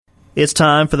It's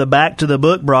time for the Back to the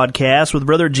Book broadcast with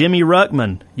Brother Jimmy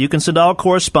Ruckman. You can send all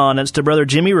correspondence to Brother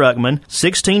Jimmy Ruckman,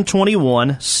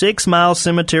 1621 6 Mile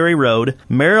Cemetery Road,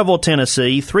 Maryville,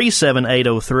 Tennessee,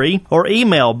 37803, or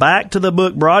email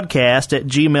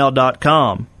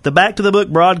backtothebookbroadcast@gmail.com. The Back to the Book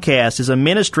broadcast is a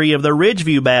ministry of the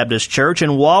Ridgeview Baptist Church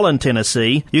in Walland,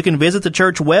 Tennessee. You can visit the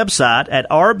church website at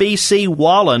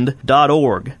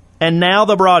rbcwalland.org. And now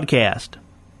the broadcast.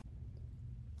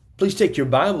 Please take your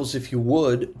Bibles, if you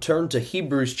would, turn to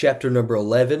Hebrews chapter number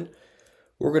 11.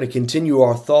 We're going to continue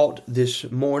our thought this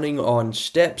morning on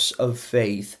steps of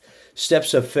faith.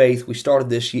 Steps of faith. We started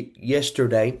this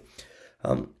yesterday.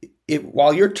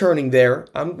 While you're turning there,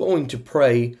 I'm going to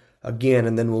pray again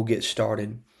and then we'll get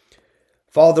started.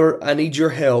 Father, I need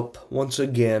your help once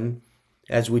again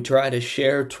as we try to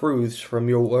share truths from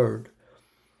your word.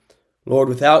 Lord,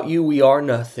 without you we are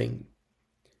nothing.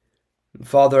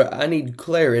 Father, I need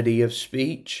clarity of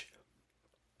speech.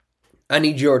 I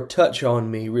need your touch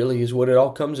on me, really is what it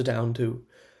all comes down to.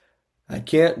 I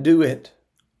can't do it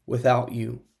without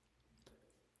you.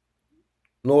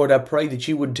 Lord, I pray that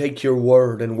you would take your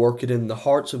word and work it in the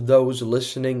hearts of those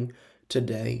listening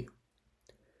today.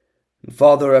 And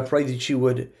Father, I pray that you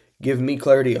would give me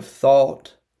clarity of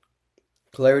thought,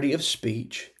 clarity of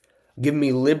speech. Give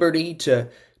me liberty to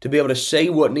be able to say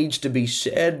what needs to be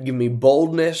said. Give me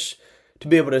boldness to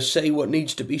be able to say what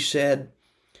needs to be said.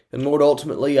 And Lord,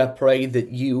 ultimately, I pray that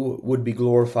you would be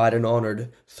glorified and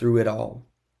honored through it all.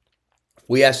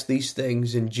 We ask these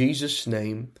things in Jesus'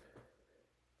 name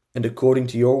and according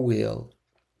to your will.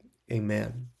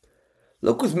 Amen.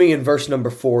 Look with me in verse number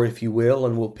 4, if you will,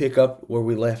 and we'll pick up where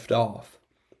we left off.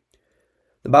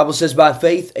 The Bible says, "By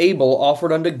faith Abel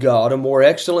offered unto God a more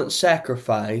excellent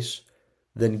sacrifice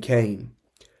than Cain,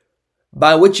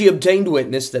 by which he obtained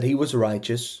witness that he was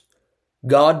righteous,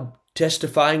 God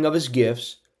testifying of his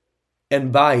gifts,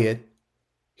 and by it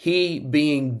he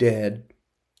being dead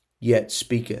yet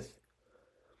speaketh."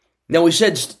 Now we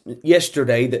said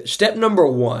yesterday that step number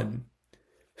 1,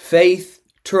 faith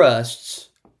trusts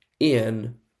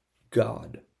in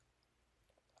God.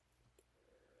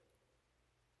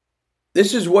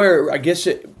 This is where I guess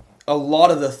a lot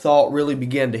of the thought really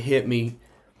began to hit me.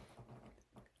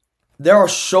 There are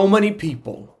so many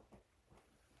people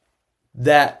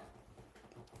that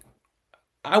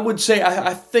I would say,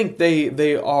 I think they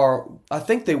want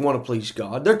to please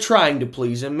God. They're trying to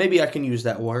please Him. Maybe I can use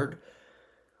that word.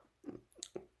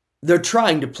 They're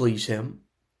trying to please Him.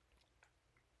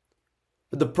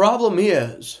 But the problem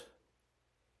is,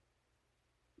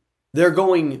 they're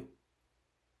going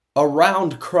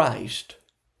around Christ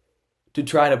to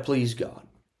try to please God.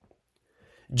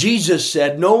 Jesus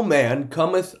said, "No man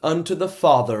cometh unto the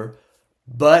Father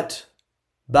but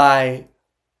by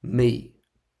me."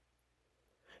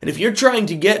 And if you're trying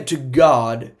to get to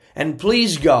God and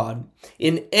please God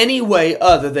in any way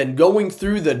other than going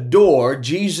through the door,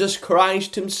 Jesus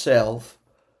Christ Himself,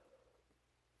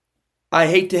 I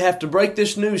hate to have to break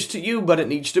this news to you, but it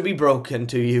needs to be broken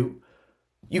to you.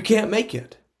 You can't make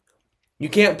it. You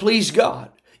can't please God.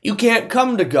 You can't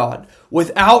come to God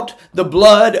without the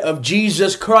blood of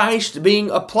Jesus Christ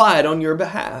being applied on your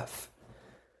behalf.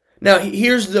 Now,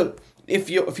 here's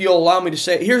if you'll allow me to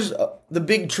say it, here's the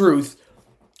big truth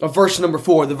of verse number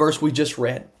 4, the verse we just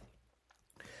read.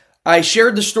 I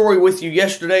shared the story with you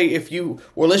yesterday. If you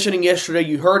were listening yesterday,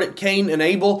 you heard it. Cain and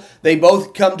Abel, they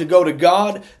both come to go to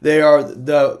God. They are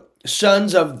the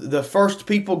sons of the first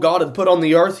people God had put on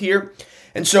the earth here.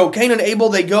 And so Cain and Abel,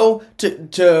 they go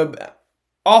to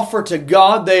offer to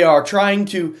God. They are trying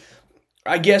to,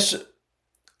 I guess,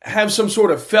 have some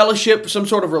sort of fellowship, some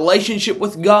sort of relationship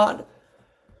with God.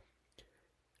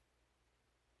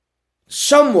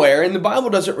 Somewhere, and the Bible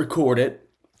doesn't record it,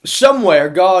 somewhere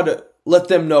God let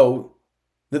them know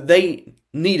that they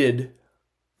needed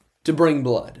to bring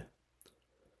blood.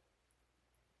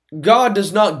 God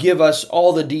does not give us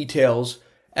all the details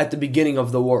at the beginning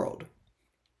of the world.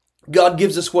 God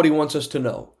gives us what He wants us to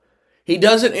know. He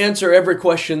doesn't answer every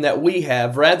question that we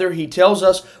have. Rather, He tells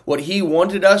us what He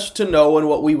wanted us to know and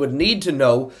what we would need to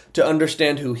know to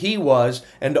understand who He was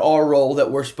and our role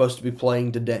that we're supposed to be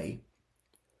playing today.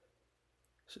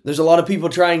 There's a lot of people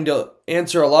trying to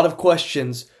answer a lot of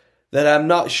questions that I'm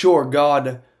not sure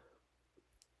God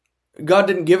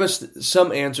didn't give us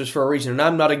some answers for a reason. And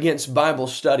I'm not against Bible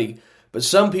study, but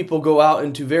some people go out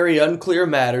into very unclear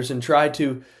matters and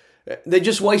they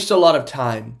just waste a lot of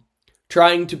time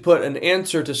trying to put an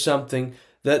answer to something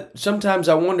that sometimes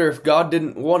I wonder if God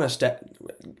didn't want us to.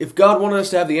 If God wanted us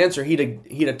to have the answer,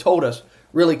 He'd have told us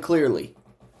really clearly.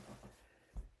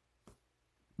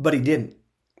 But He didn't.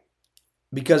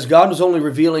 Because God was only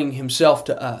revealing Himself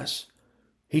to us.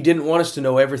 He didn't want us to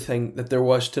know everything that there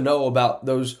was to know about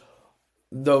those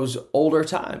older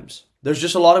times. There's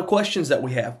just a lot of questions that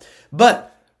we have.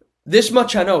 But this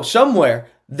much I know, somewhere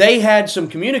they had some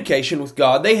communication with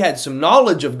God. They had some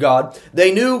knowledge of God.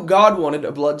 They knew God wanted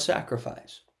a blood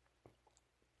sacrifice.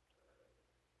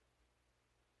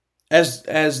 As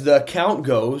the account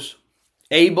goes,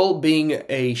 Abel, being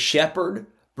a shepherd,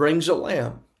 brings a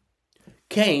lamb.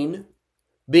 Cain,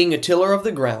 being a tiller of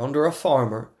the ground or a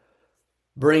farmer,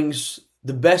 brings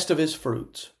the best of his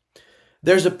fruits.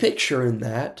 There's a picture in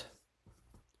that.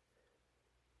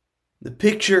 The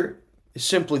picture is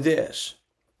simply this.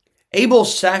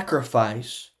 Abel's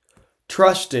sacrifice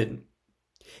trusted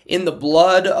in the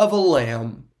blood of a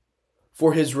lamb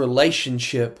for his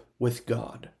relationship with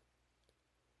God.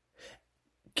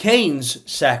 Cain's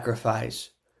sacrifice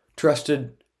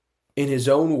trusted in his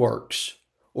own works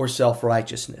or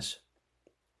self-righteousness.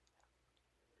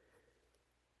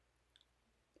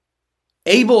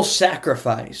 Abel's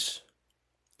sacrifice,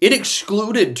 it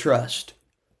excluded trust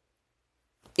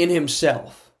in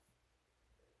himself.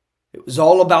 It was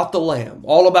all about the lamb,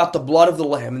 all about the blood of the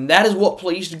lamb, and that is what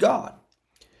pleased God.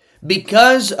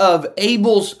 Because of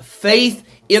Abel's faith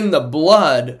in the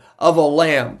blood of a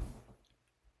lamb,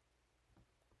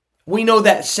 we know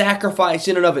that sacrifice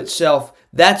in and of itself,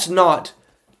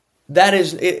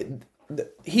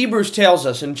 Hebrews tells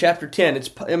us in chapter 10, it's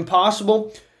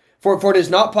impossible, for it is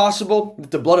not possible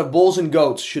that the blood of bulls and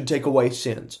goats should take away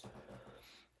sins.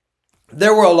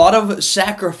 There were a lot of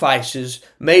sacrifices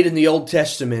made in the Old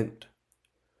Testament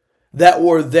that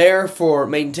were there for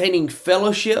maintaining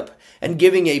fellowship and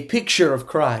giving a picture of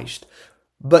Christ.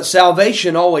 But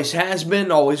salvation always has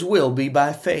been, always will be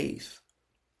by faith.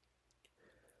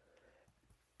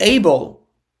 Abel,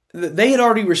 they had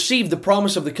already received the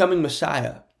promise of the coming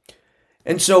Messiah.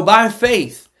 And so by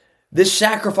faith, this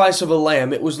sacrifice of a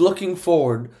lamb, it was looking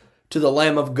forward to the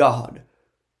Lamb of God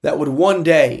that would one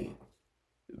day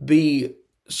be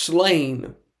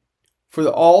slain for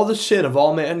all the sin of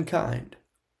all mankind.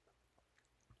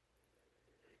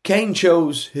 Cain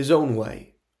chose his own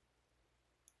way,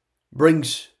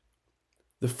 brings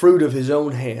the fruit of his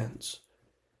own hands.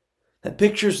 That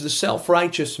pictures the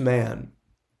self-righteous man.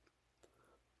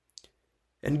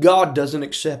 And God doesn't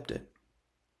accept it.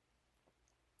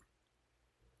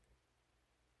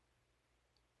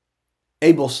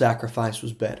 Abel's sacrifice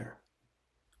was better.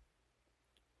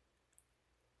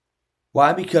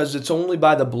 Why? Because it's only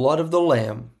by the blood of the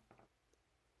Lamb,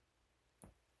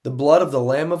 the blood of the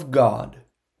Lamb of God,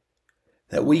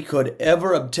 that we could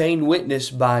ever obtain witness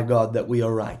by God that we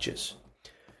are righteous.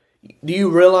 Do you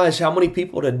realize how many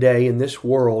people today in this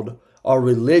world are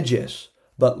religious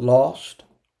but lost?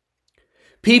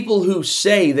 People who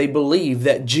say they believe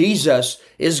that Jesus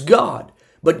is God,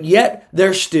 but yet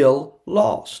they're still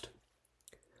lost.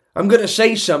 I'm going to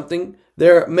say something.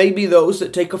 There may be those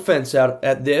that take offense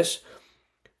at this,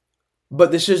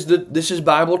 but this is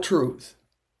Bible truth.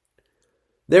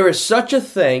 There is such a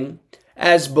thing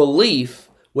as belief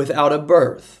without a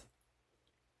birth.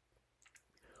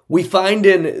 We find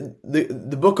in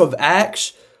the book of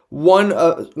Acts one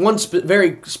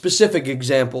very specific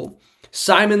example.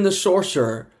 Simon the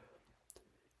sorcerer,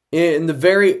 in the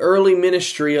very early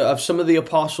ministry of some of the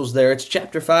apostles there. It's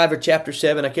chapter 5 or chapter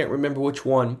 7, I can't remember which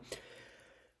one.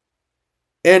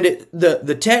 And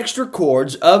the text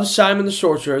records of Simon the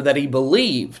sorcerer that he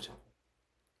believed,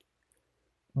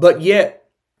 but yet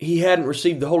he hadn't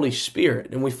received the Holy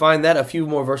Spirit. And we find that a few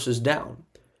more verses down.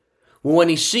 Well, when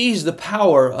he sees the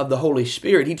power of the Holy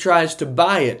Spirit, he tries to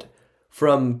buy it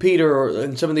from Peter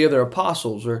and some of the other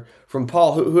apostles, or from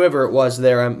Paul, whoever it was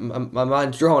there. My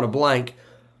mind's drawing a blank.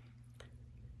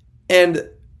 And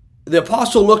the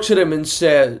apostle looks at him and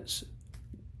says,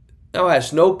 "Thou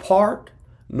hast no part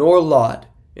nor lot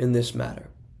in this matter."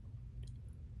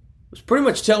 It was pretty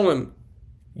much telling him,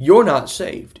 you're not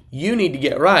saved. You need to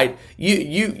get right.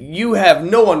 You have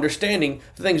no understanding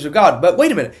of the things of God. But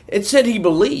wait a minute. It said he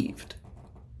believed.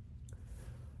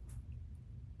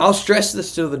 I'll stress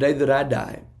this till the day that I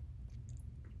die.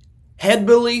 Head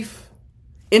belief,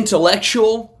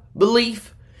 intellectual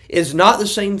belief, is not the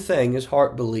same thing as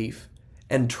heart belief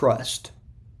and trust.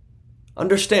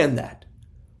 Understand that.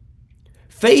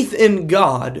 Faith in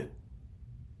God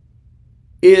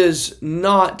is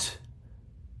not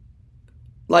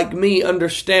like me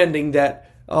understanding that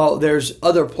there's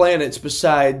other planets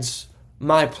besides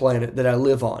my planet that I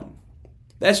live on.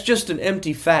 That's just an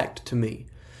empty fact to me.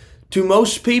 To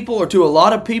most people, or to a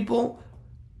lot of people,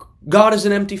 God is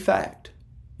an empty fact.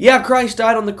 Yeah, Christ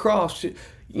died on the cross.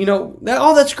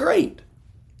 That's great.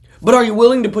 But are you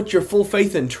willing to put your full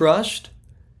faith and trust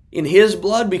in His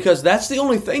blood, because that's the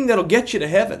only thing that'll get you to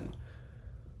heaven.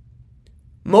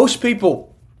 Most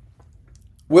people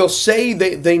will say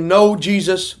they know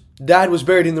Jesus died, was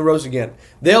buried, and rose again.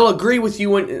 They'll agree with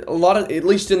you in a lot of, at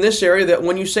least in this area, that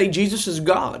when you say Jesus is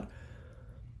God.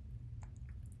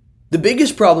 The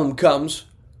biggest problem comes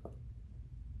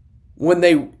when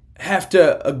they have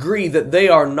to agree that they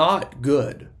are not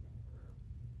good,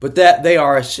 but that they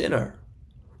are a sinner,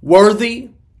 worthy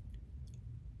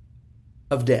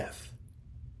of death,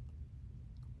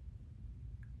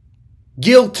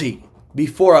 guilty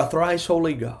before a thrice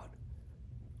holy God.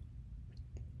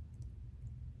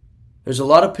 There's a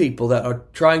lot of people that are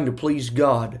trying to please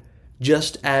God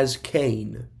just as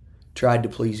Cain tried to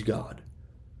please God.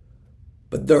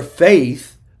 But their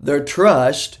faith, their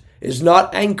trust, is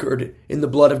not anchored in the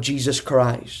blood of Jesus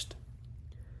Christ.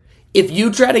 If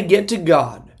you try to get to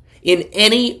God in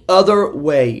any other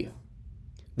way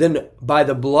than by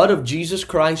the blood of Jesus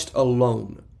Christ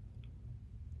alone,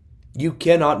 you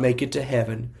cannot make it to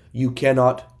heaven. You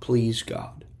cannot please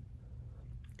God.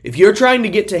 If you're trying to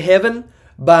get to heaven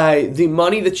by the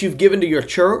money that you've given to your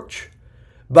church,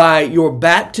 by your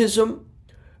baptism,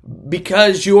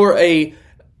 because you're a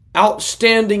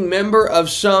outstanding member of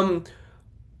some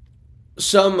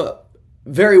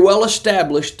very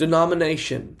well-established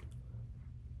denomination,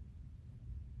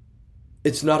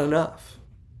 it's not enough.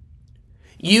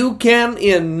 You can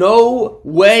in no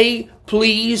way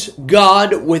please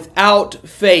God without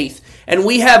faith. And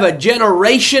we have a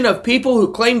generation of people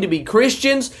who claim to be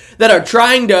Christians that are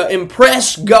trying to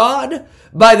impress God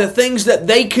by the things that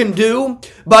they can do,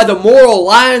 by the moral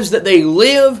lives that they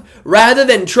live, rather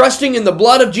than trusting in the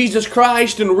blood of Jesus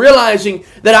Christ and realizing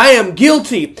that I am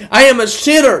guilty, I am a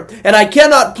sinner, and I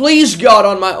cannot please God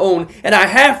on my own, and I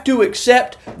have to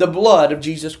accept the blood of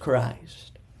Jesus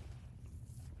Christ.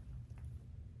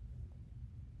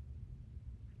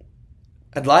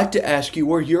 I'd like to ask you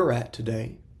where you're at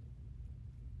today.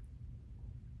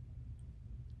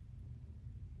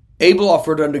 Abel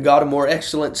offered unto God a more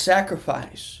excellent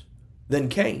sacrifice than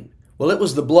Cain. Well, it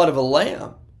was the blood of a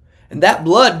lamb. And that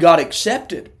blood God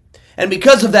accepted. And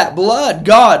because of that blood,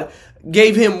 God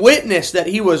gave him witness that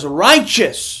he was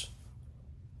righteous.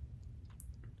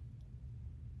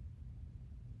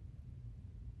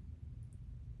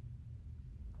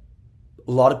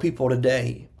 A lot of people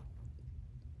today,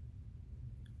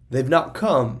 they've not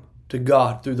come to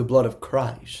God through the blood of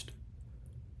Christ.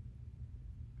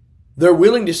 They're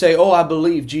willing to say, oh, I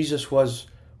believe Jesus was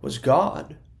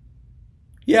God.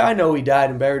 Yeah, I know He died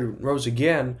and buried and rose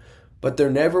again, but they're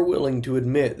never willing to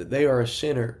admit that they are a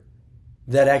sinner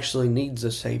that actually needs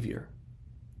a Savior.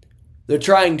 They're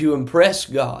trying to impress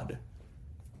God.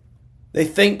 They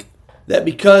think that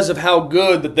because of how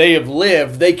good that they have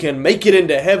lived, they can make it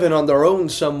into heaven on their own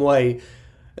some way.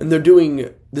 And they're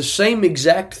doing the same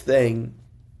exact thing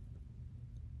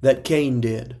that Cain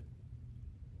did.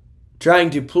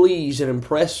 Trying to please and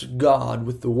impress God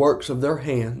with the works of their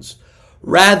hands,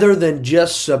 rather than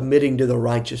just submitting to the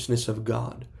righteousness of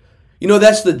God. You know,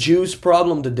 that's the Jews'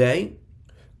 problem today.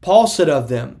 Paul said of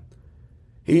them,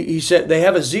 he said they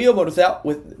have a zeal,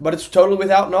 but it's totally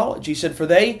without knowledge. He said, for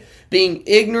they, being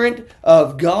ignorant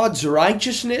of God's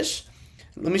righteousness,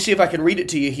 let me see if I can read it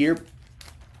to you here.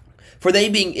 For they,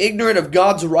 being ignorant of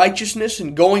God's righteousness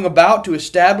and going about to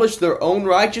establish their own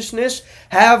righteousness,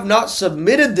 have not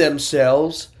submitted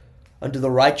themselves unto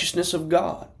the righteousness of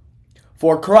God.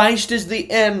 For Christ is the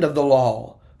end of the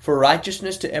law, for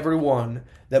righteousness to every one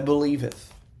that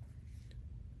believeth.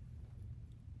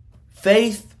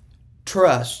 Faith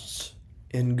trusts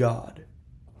in God.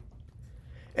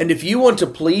 And if you want to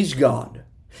please God,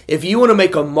 if you want to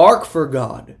make a mark for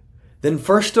God, then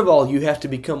first of all you have to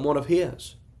become one of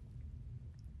His.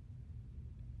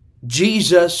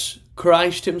 Jesus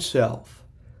Christ Himself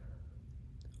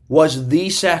was the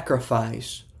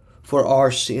sacrifice for our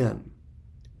sin.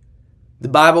 The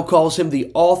Bible calls Him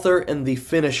the author and the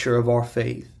finisher of our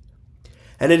faith.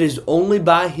 And it is only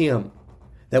by Him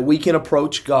that we can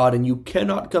approach God, and you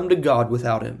cannot come to God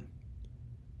without Him.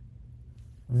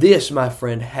 This, my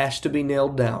friend, has to be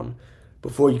nailed down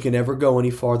before you can ever go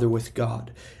any farther with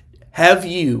God. Have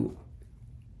you,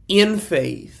 in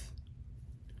faith,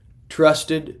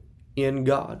 trusted in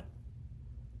God?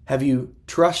 Have you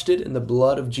trusted in the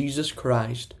blood of Jesus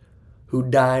Christ who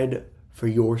died for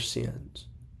your sins?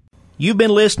 You've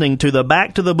been listening to the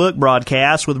Back to the Book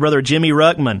broadcast with Brother Jimmy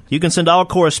Ruckman. You can send all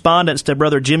correspondence to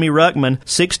Brother Jimmy Ruckman,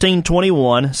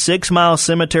 1621 6 Mile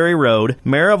Cemetery Road,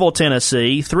 Maryville,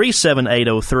 Tennessee,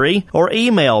 37803, or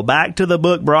email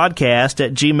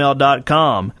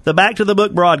backtothebookbroadcast@gmail.com. The Back to the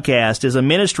Book broadcast is a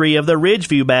ministry of the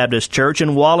Ridgeview Baptist Church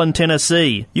in Wallen,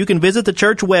 Tennessee. You can visit the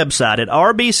church website at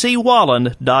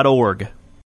rbcwallen.org.